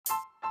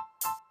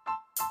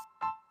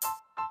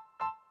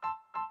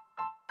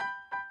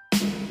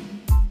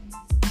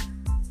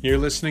You're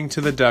listening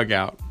to The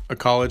Dugout, a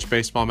college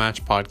baseball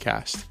match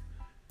podcast.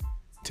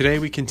 Today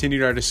we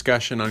continued our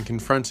discussion on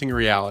confronting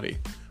reality,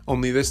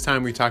 only this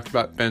time we talked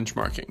about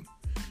benchmarking.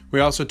 We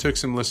also took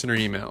some listener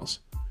emails.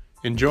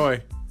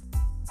 Enjoy!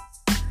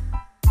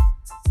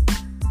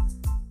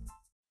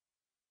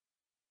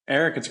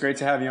 Eric, it's great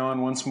to have you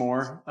on once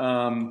more.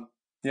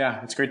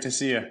 It's great to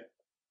see you.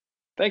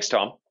 Thanks,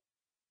 Tom.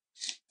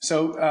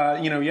 So,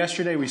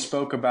 yesterday we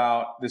spoke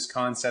about this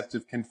concept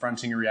of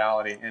confronting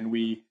reality, and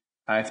we,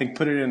 I think,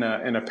 put it in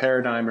a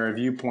paradigm or a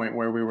viewpoint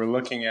where we were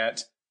looking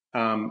at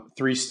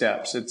three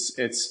steps.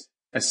 It's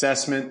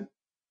assessment,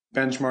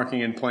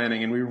 benchmarking, and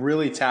planning, and we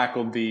really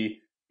tackled the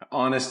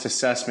honest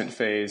assessment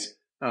phase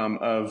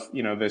of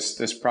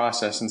this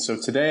process. And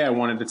so today I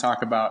wanted to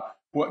talk about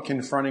what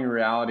confronting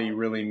reality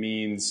really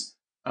means,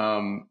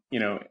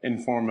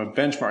 in form of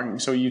benchmarking.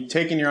 So you've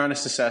taken your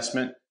honest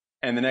assessment,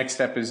 and the next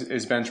step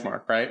is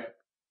benchmark, right?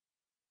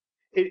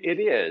 It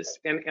is.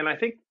 And I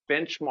think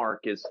benchmark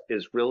is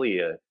really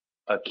a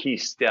key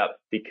step,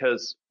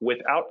 because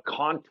without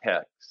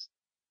context,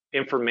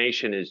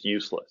 information is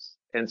useless.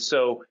 And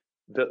so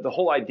the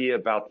whole idea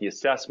about the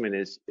assessment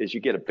is you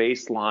get a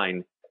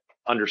baseline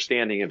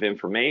understanding of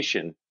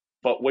information,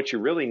 but what you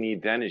really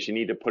need then is you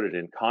need to put it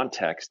in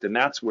context. And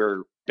that's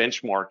where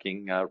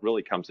benchmarking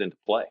really comes into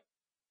play.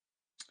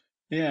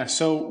 Yeah.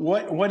 So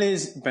what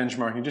is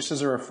benchmarking? Just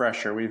as a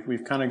refresher,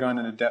 we've kind of gone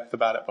into depth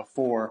about it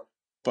before,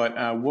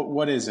 but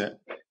what is it?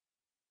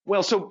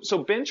 Well, so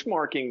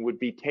benchmarking would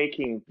be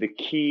taking the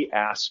key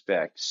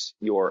aspects,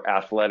 your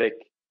athletic,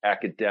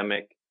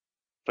 academic,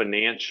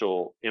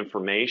 financial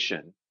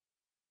information,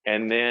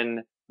 and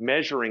then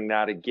measuring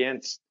that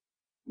against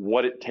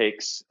what it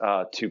takes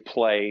to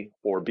play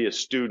or be a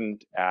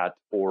student at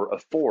or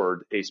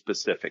afford a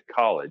specific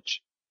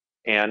college.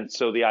 And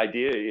so the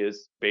idea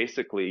is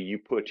basically you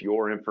put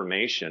your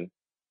information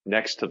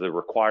next to the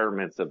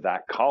requirements of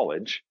that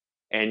college,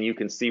 and you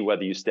can see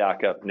whether you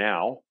stack up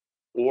now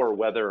or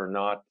whether or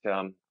not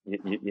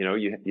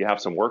you have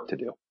some work to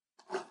do.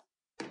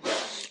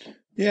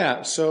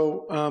 Yeah.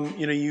 So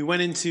you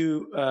went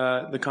into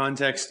the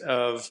context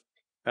of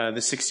the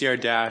 60-yard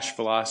dash,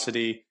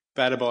 velocity,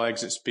 batted ball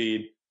exit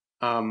speed.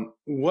 How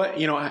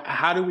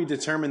do we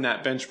determine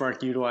that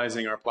benchmark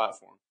utilizing our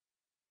platform?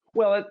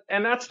 Well,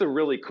 and that's the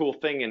really cool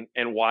thing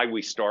and why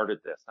we started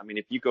this. I mean,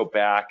 if you go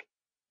back,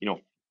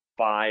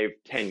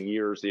 5-10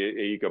 years,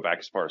 you go back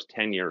as far as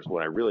 10 years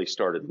when I really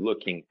started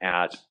looking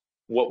at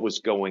what was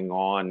going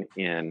on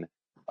in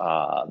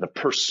the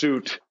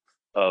pursuit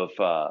of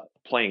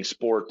playing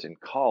sports in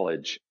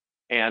college.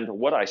 And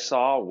what I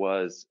saw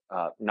was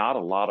not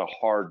a lot of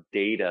hard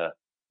data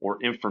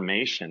or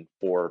information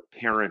for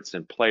parents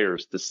and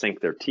players to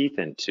sink their teeth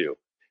into.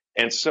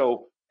 And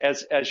so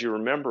as you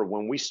remember,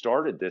 when we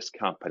started this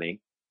company,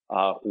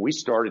 we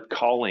started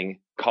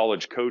calling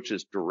college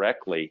coaches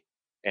directly.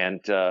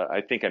 And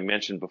I think I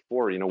mentioned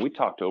before, we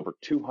talked to over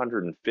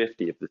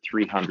 250 of the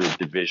 300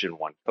 Division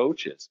I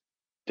coaches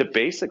to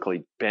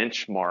basically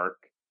benchmark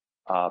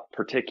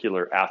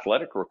particular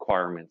athletic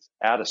requirements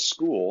at a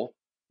school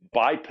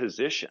by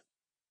position.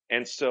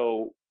 And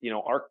so,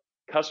 our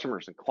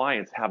customers and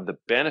clients have the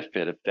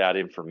benefit of that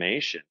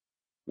information,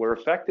 where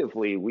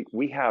effectively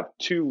we have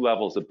two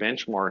levels of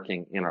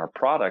benchmarking in our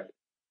product.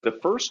 The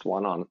first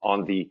one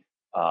on the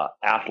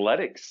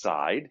athletic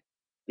side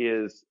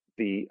is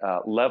the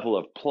level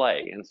of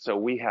play. And so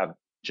we have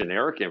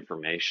generic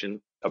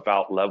information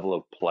about level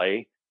of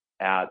play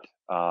at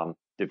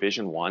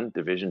Division I,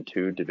 Division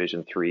II,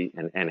 Division III,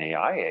 and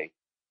NAIA.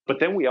 But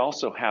then we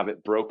also have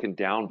it broken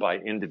down by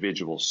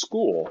individual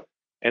school.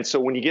 And so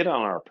when you get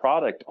on our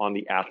product on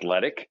the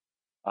athletic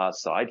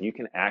side, you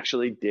can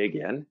actually dig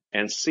in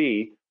and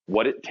see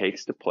what it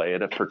takes to play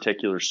at a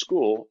particular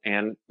school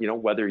and,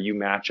 whether you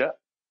match up.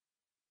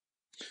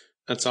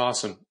 That's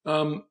awesome.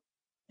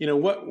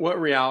 What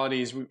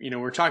realities,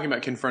 we're talking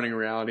about confronting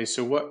reality.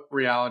 So what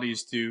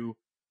realities do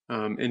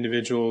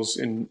individuals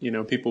and,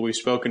 people we've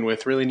spoken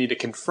with really need to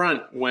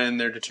confront when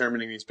they're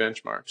determining these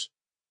benchmarks?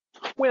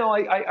 Well,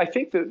 I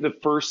think that the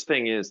first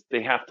thing is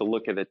they have to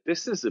look at it.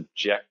 This is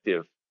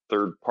objective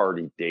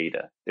third-party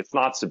data. It's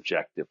not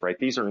subjective, right?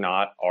 These are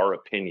not our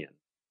opinion,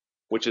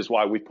 which is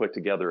why we put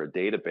together a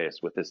database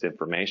with this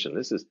information.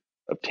 This is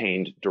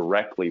obtained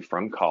directly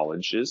from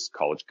colleges,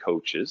 college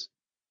coaches.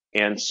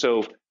 And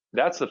so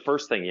that's the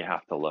first thing you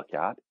have to look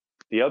at.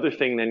 The other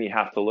thing then you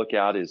have to look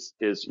at is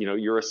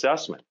your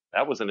assessment.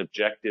 That was an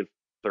objective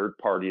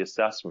third-party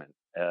assessment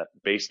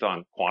based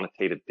on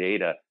quantitative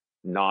data,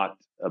 not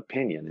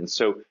opinion. And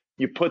so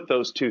you put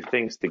those two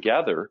things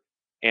together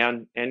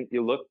and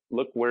you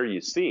look where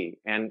you see.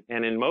 And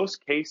in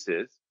most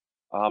cases,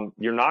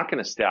 you're not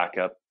going to stack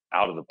up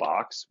out of the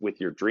box with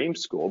your dream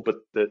school. But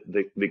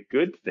the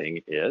good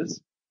thing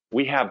is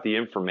we have the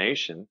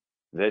information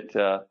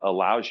that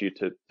allows you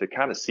to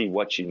kind of see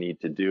what you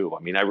need to do.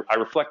 I mean, I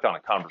reflect on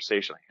a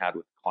conversation I had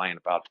with a client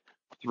about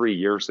 3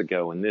 years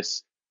ago, and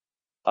this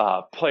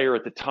player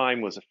at the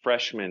time was a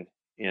freshman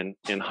in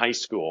high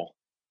school,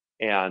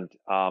 and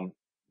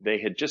they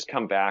had just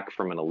come back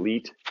from an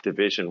elite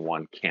Division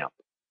I camp.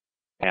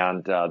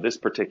 And this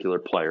particular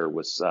player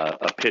was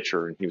a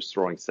pitcher, and he was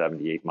throwing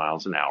 78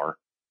 miles an hour.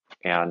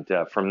 And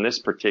from this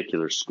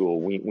particular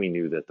school, we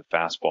knew that the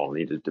fastball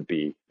needed to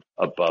be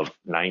above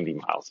 90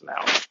 miles an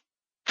hour.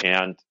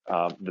 And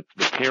the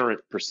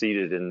parent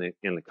proceeded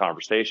in the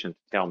conversation to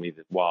tell me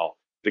that while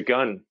the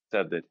gun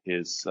said that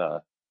his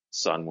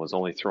son was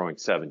only throwing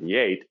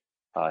 78,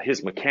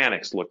 his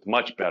mechanics looked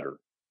much better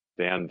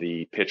than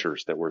the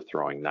pitchers that were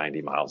throwing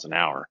 90 miles an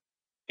hour.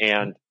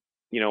 And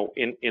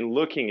in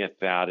looking at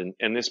that,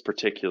 and this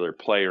particular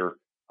player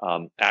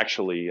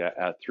actually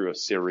through a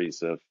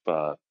series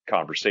of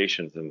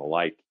conversations and the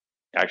like,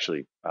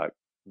 actually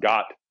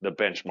got the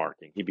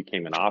benchmarking. He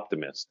became an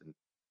optimist and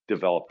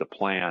developed a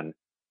plan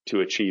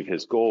to achieve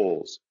his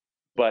goals.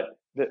 But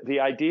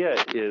the idea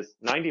is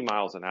 90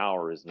 miles an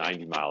hour is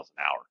 90 miles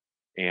an hour.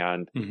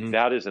 And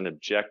that is an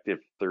objective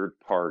third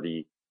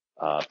party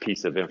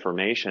piece of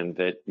information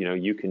that,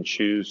 you can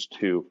choose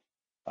to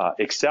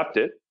accept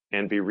it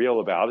and be real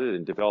about it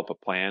and develop a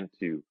plan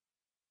to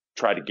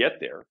try to get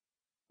there.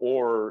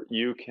 Or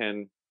you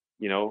can,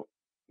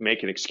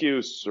 make an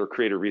excuse or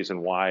create a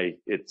reason why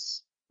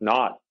it's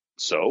not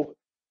so.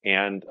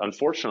 And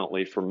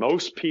unfortunately, for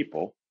most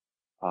people,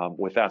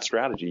 with that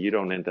strategy, you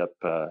don't end up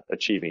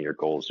achieving your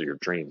goals or your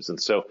dreams.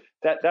 And so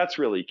that's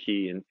really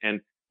key.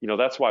 And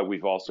that's why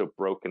we've also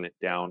broken it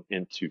down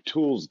into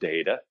tools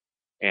data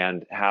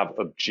and have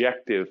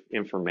objective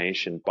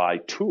information by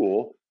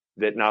tool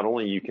that not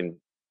only you can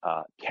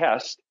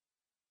test,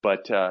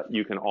 but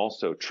you can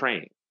also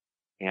train.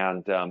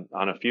 And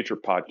on a future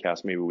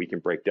podcast, maybe we can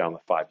break down the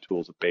 5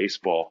 tools of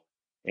baseball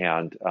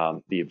and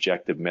the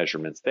objective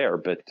measurements there.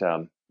 But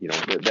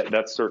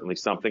that's certainly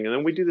something. And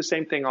then we do the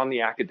same thing on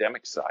the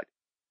academic side.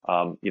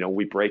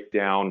 We break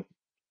down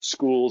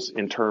schools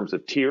in terms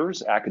of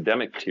tiers,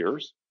 academic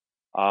tiers,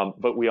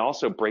 but we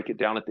also break it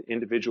down at the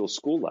individual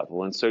school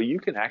level. And so you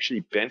can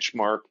actually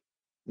benchmark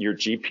your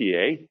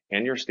GPA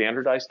and your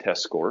standardized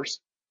test scores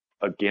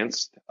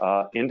against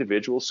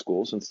individual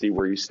schools and see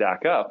where you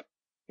stack up.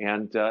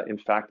 And in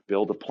fact,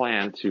 build a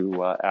plan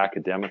to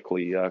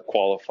academically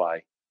qualify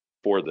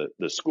for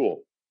the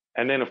school.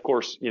 And then, of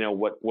course,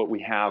 what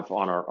we have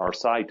on our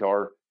site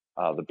are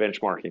the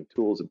benchmarking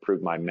tools,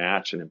 Improve My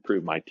Match and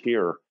Improve My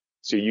Tier.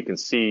 So you can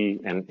see,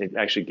 and it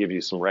actually gives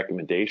you some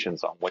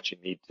recommendations on what you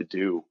need to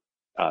do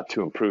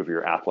to improve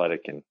your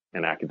athletic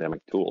and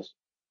academic tools.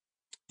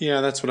 Yeah,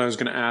 that's what I was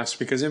going to ask,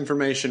 because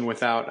information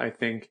without, I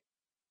think,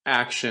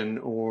 action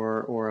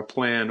or a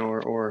plan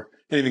or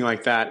anything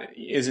like that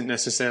isn't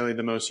necessarily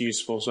the most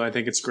useful. So I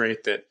think it's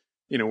great that,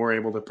 we're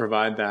able to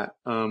provide that.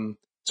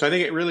 So I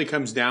think it really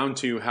comes down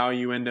to how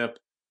you end up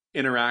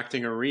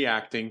interacting or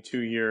reacting to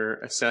your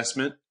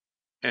assessment,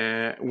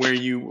 where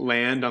you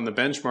land on the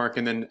benchmark,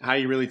 and then how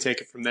you really take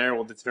it from there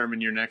will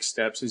determine your next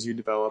steps as you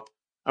develop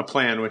a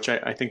plan, which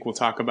I think we'll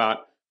talk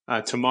about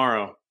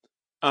tomorrow.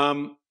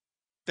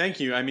 Thank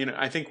you. I mean,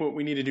 I think what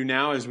we need to do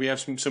now is we have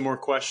some more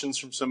questions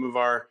from some of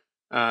our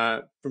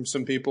from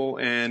some people,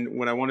 and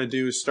what I want to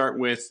do is start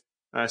with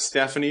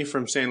Stephanie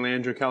from San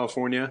Leandro,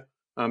 California.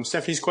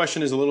 Stephanie's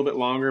question is a little bit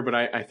longer, but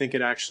I think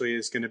it actually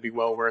is going to be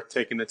well worth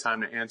taking the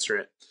time to answer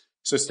it.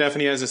 So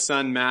Stephanie has a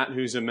son, Matt,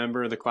 who's a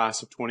member of the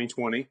class of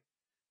 2020.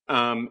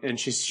 And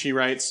she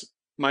writes,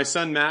 my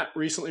son, Matt,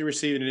 recently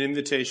received an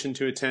invitation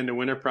to attend a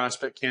winter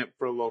prospect camp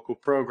for a local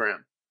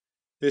program.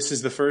 This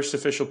is the first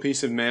official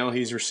piece of mail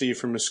he's received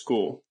from a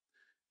school.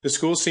 The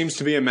school seems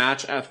to be a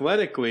match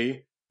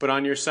athletically, but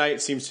on your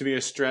site seems to be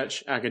a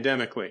stretch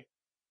academically.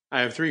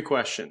 I have 3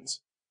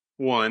 questions.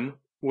 1,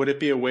 would it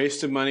be a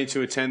waste of money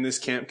to attend this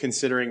camp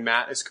considering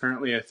Matt is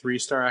currently a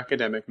 3-star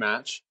academic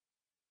match?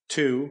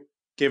 2,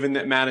 given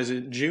that Matt is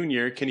a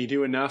junior, can he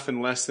do enough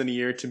in less than a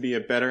year to be a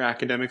better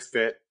academic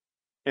fit?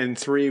 And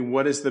 3,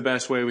 what is the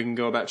best way we can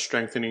go about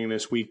strengthening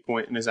this weak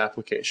point in his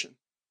application?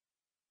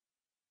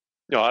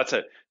 No,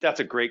 that's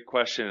a great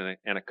question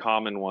and a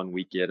common one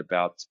we get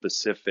about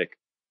specific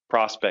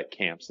prospect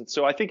camps. And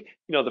so I think,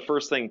 the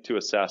first thing to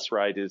assess,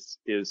 right,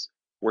 is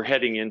we're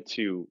heading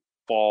into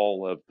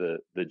fall of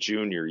the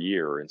junior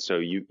year. And so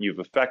you've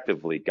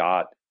effectively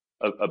got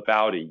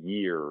about a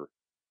year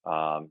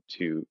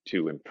to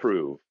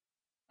improve.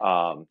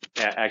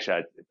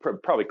 Actually,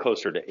 probably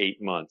closer to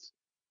 8 months.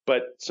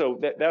 But so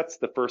that's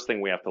the first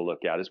thing we have to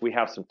look at is we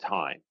have some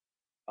time.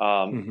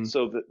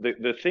 So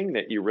the thing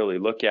that you really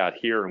look at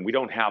here, and we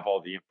don't have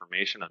all the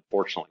information,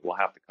 unfortunately, we'll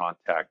have to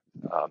contact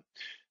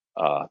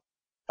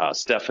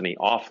Stephanie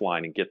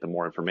offline and get the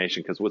more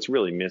information, because what's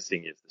really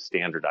missing is the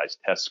standardized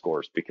test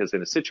scores. Because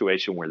in a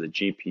situation where the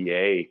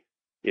GPA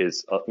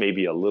is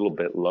maybe a little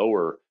bit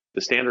lower, the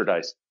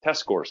standardized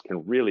test scores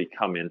can really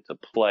come into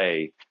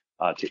play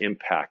to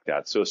impact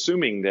that. So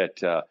assuming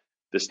that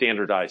the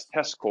standardized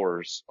test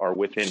scores are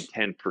within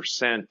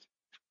 10%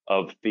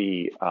 of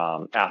the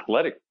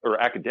athletic or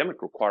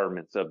academic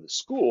requirements of the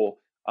school,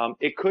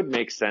 it could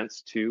make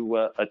sense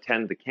to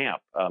attend the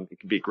camp. It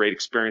could be a great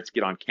experience to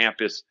get on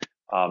campus.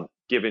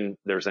 Given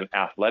there's an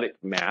athletic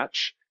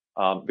match,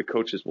 the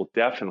coaches will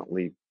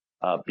definitely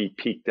be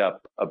piqued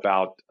up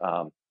about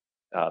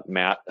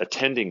Matt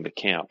attending the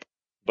camp.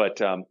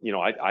 But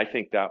I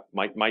think that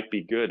might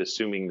be good,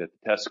 assuming that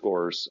the test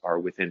scores are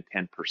within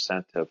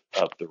 10%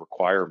 of the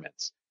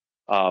requirements.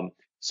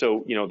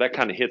 So that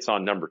kind of hits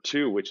on number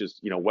two, which is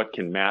what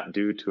can Matt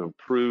do to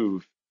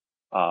improve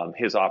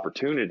his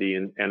opportunity?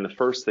 And the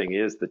first thing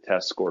is the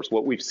test scores.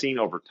 What we've seen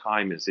over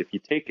time is if you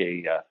take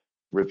a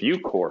review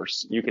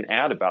course, you can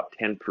add about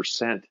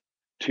 10%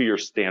 to your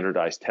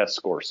standardized test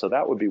score. So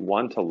that would be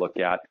one to look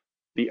at.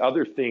 The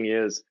other thing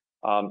is,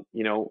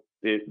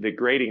 the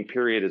grading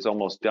period is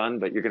almost done,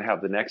 but you're going to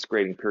have the next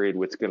grading period,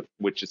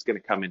 which is going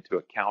to come into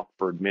account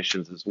for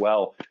admissions as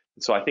well.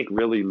 So I think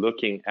really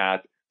looking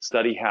at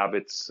study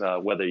habits,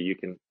 whether you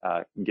can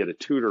get a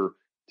tutor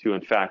to,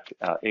 in fact,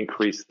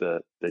 increase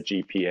the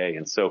GPA.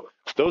 And so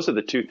those are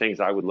the two things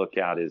I would look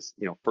at is,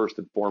 first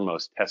and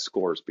foremost, test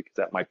scores, because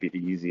that might be the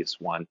easiest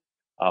one.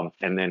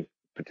 And then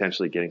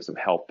potentially getting some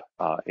help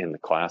in the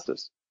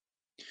classes.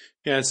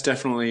 Yeah, it's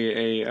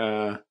definitely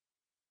a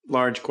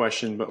large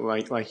question, but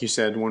like you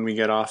said, when we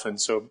get off, and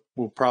so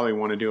we'll probably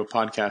want to do a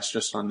podcast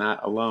just on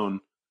that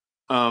alone.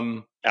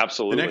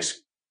 Absolutely.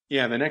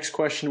 The next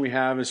question we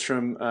have is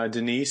from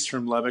Denise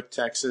from Lubbock,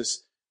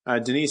 Texas.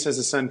 Denise has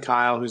a son,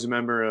 Kyle, who's a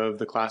member of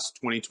the class of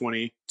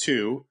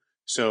 2022,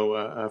 so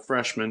a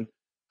freshman.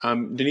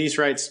 Denise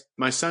writes,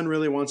 "My son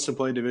really wants to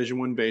play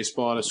Division I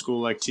baseball at a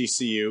school like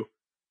TCU.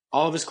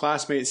 All of his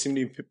classmates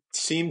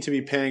seem to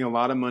be paying a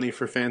lot of money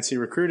for fancy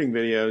recruiting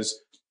videos.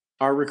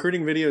 Are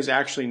recruiting videos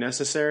actually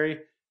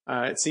necessary?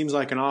 It seems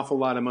like an awful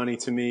lot of money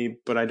to me,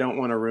 but I don't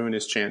want to ruin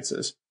his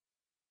chances."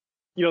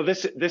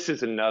 This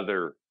is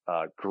another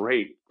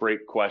great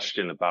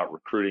question about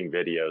recruiting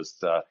videos.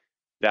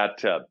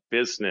 That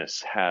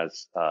business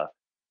has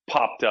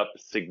popped up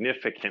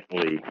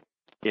significantly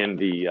in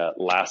the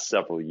last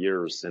several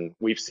years, and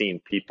we've seen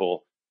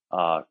people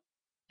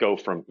go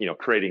from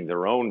creating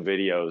their own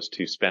videos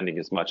to spending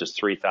as much as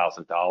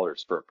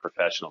 $3,000 for a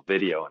professional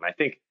video. And I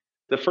think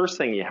the first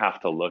thing you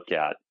have to look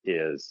at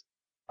is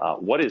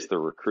what is the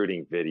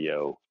recruiting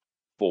video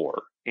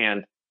for?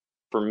 And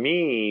for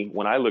me,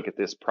 when I look at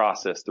this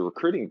process, the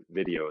recruiting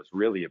video is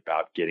really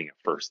about getting a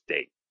first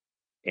date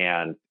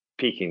and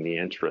piquing the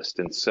interest.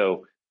 And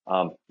so,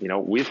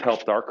 we've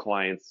helped our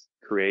clients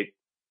create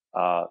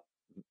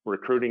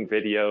recruiting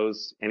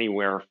videos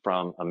anywhere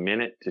from a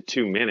minute to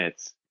 2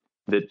 minutes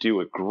that do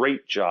a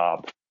great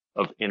job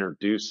of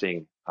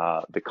introducing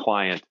the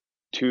client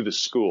to the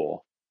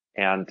school.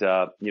 And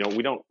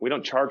we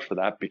don't charge for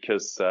that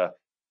because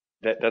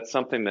that's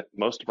something that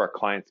most of our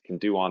clients can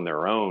do on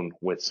their own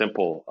with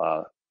simple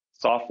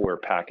software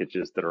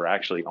packages that are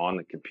actually on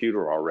the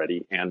computer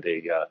already, and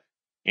a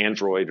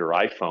Android or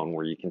iPhone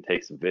where you can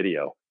take some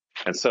video.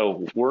 And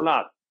so we're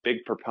not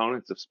big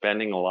proponents of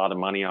spending a lot of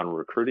money on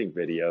recruiting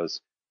videos.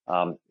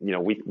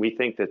 We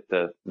think that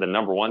the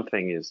number one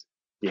thing is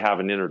you have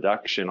an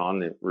introduction on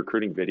the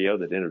recruiting video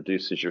that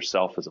introduces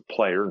yourself as a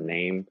player,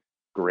 name,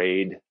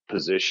 grade,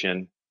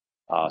 position,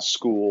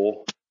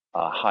 school,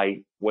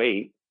 height,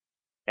 weight.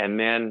 And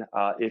then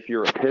if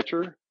you're a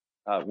pitcher,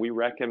 we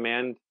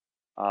recommend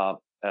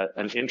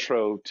an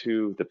intro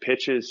to the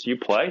pitches you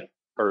play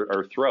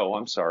or throw,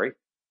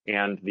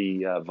 and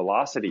the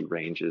velocity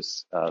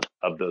ranges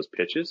of those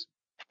pitches,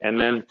 and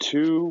then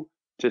 2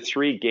 to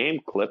 3 game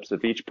clips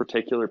of each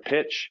particular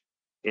pitch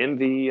in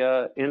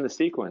the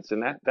sequence.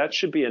 And that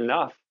should be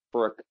enough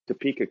to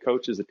pique a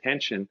coach's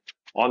attention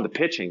on the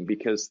pitching,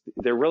 because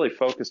they're really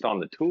focused on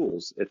the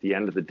tools at the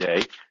end of the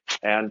day,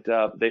 and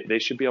they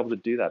should be able to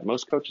do that.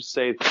 Most coaches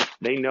say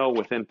they know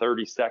within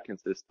 30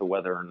 seconds as to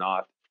whether or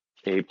not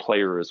a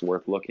player is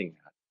worth looking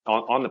at.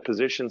 On the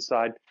position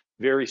side,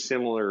 very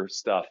similar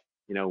stuff.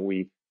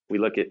 We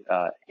look at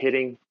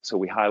hitting, so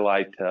we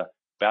highlight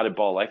batted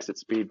ball exit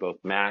speed,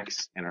 both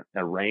max and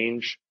a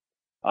range.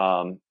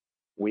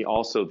 We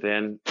also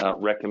then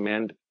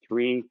recommend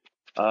 3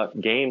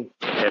 game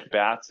at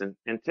bats, and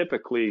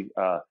typically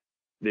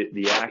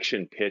the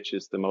action pitch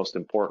is the most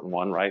important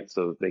one, right?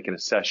 So they can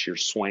assess your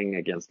swing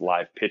against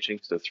live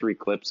pitching. So 3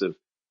 clips of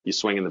you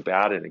swinging the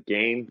bat in a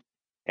game,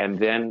 and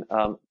then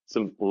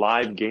some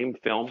live game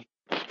film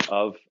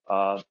of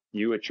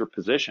you at your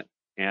position.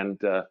 And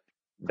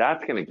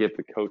that's going to give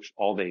the coach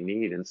all they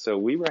need. And so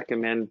we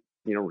recommend,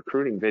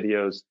 recruiting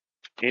videos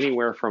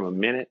anywhere from a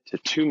minute to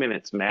 2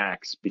 minutes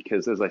max,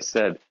 because as I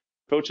said,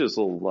 coaches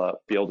will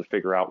be able to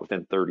figure out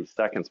within 30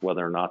 seconds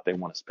whether or not they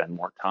want to spend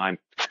more time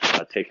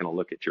taking a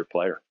look at your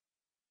player.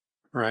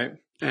 Right.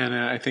 And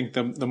I think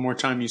the more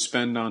time you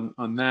spend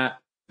on that,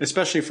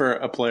 especially for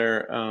a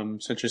player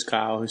such as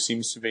Kyle, who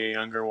seems to be a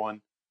younger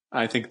one,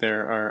 I think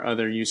there are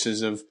other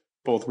uses of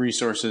both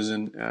resources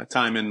and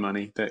time and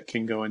money that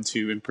can go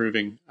into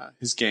improving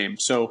his game.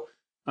 So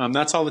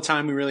that's all the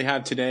time we really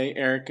have today.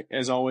 Eric,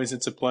 as always,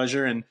 it's a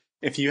pleasure. And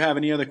if you have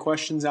any other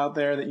questions out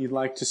there that you'd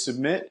like to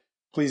submit,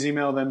 please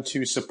email them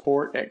to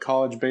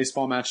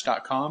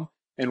support@collegebaseballmatch.com,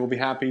 and we'll be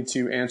happy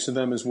to answer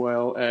them as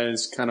well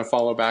as kind of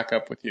follow back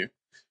up with you.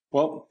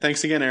 Well,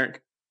 thanks again,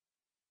 Eric.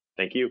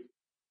 Thank you.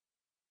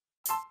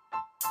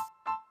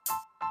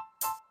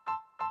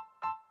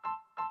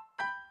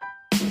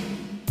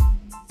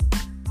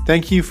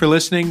 Thank you for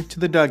listening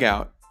to The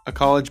Dugout, a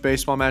college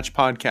baseball match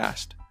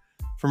podcast.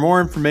 For more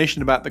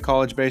information about the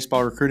college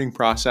baseball recruiting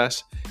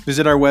process,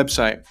 visit our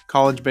website,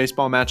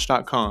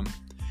 collegebaseballmatch.com.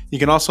 You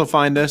can also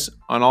find us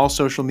on all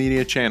social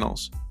media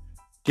channels.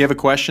 Do you have a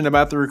question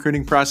about the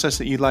recruiting process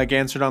that you'd like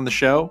answered on the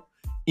show?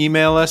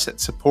 Email us at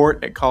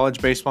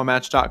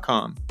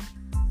support@collegebaseballmatch.com.